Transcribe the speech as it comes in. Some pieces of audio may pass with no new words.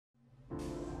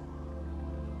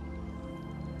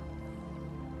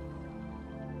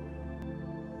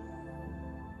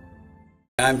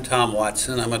I'm Tom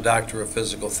Watson. I'm a doctor of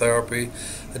physical therapy,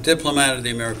 a diplomat of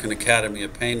the American Academy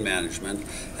of Pain Management,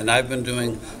 and I've been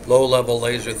doing low-level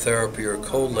laser therapy or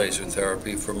cold laser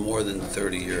therapy for more than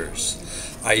 30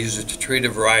 years. I use it to treat a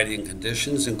variety of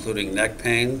conditions, including neck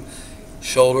pain,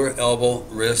 shoulder, elbow,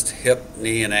 wrist, hip,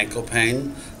 knee, and ankle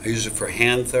pain. I use it for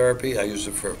hand therapy. I use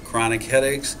it for chronic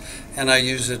headaches, and I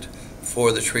use it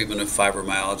for the treatment of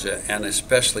fibromyalgia, and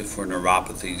especially for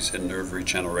neuropathies and nerve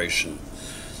regeneration.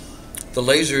 The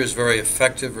laser is very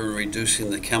effective in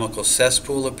reducing the chemical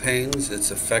cesspool of pains. It's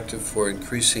effective for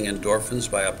increasing endorphins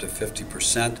by up to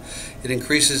 50%. It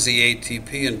increases the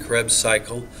ATP and Krebs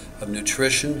cycle of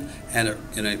nutrition, and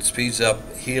it speeds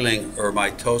up healing or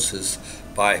mitosis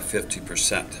by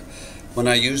 50%. When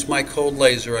I use my cold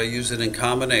laser, I use it in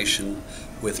combination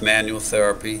with manual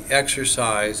therapy,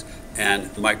 exercise, and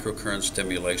microcurrent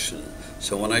stimulation.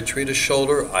 So when I treat a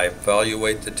shoulder, I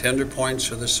evaluate the tender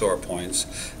points or the sore points,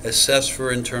 assess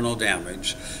for internal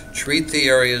damage, treat the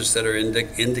areas that are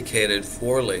indicated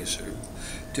for laser,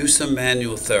 do some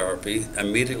manual therapy.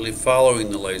 Immediately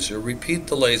following the laser, repeat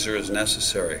the laser as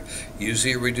necessary.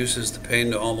 Usually it reduces the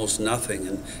pain to almost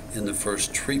nothing in the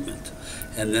first treatment.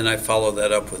 And then I follow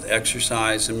that up with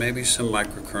exercise and maybe some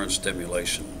microcurrent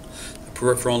stimulation.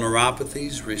 Peripheral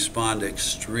neuropathies respond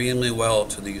extremely well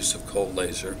to the use of cold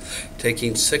laser,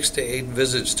 taking 6 to 8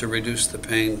 visits to reduce the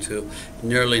pain to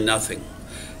nearly nothing.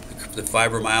 The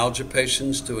fibromyalgia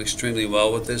patients do extremely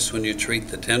well with this when you treat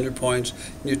the tender points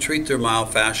and you treat their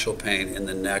myofascial pain in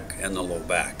the neck and the low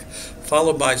back,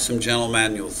 followed by some gentle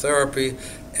manual therapy,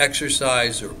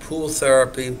 exercise or pool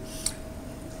therapy,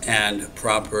 and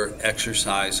proper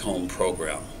exercise home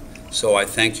program. So I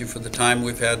thank you for the time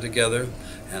we've had together,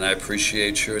 and I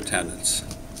appreciate your attendance.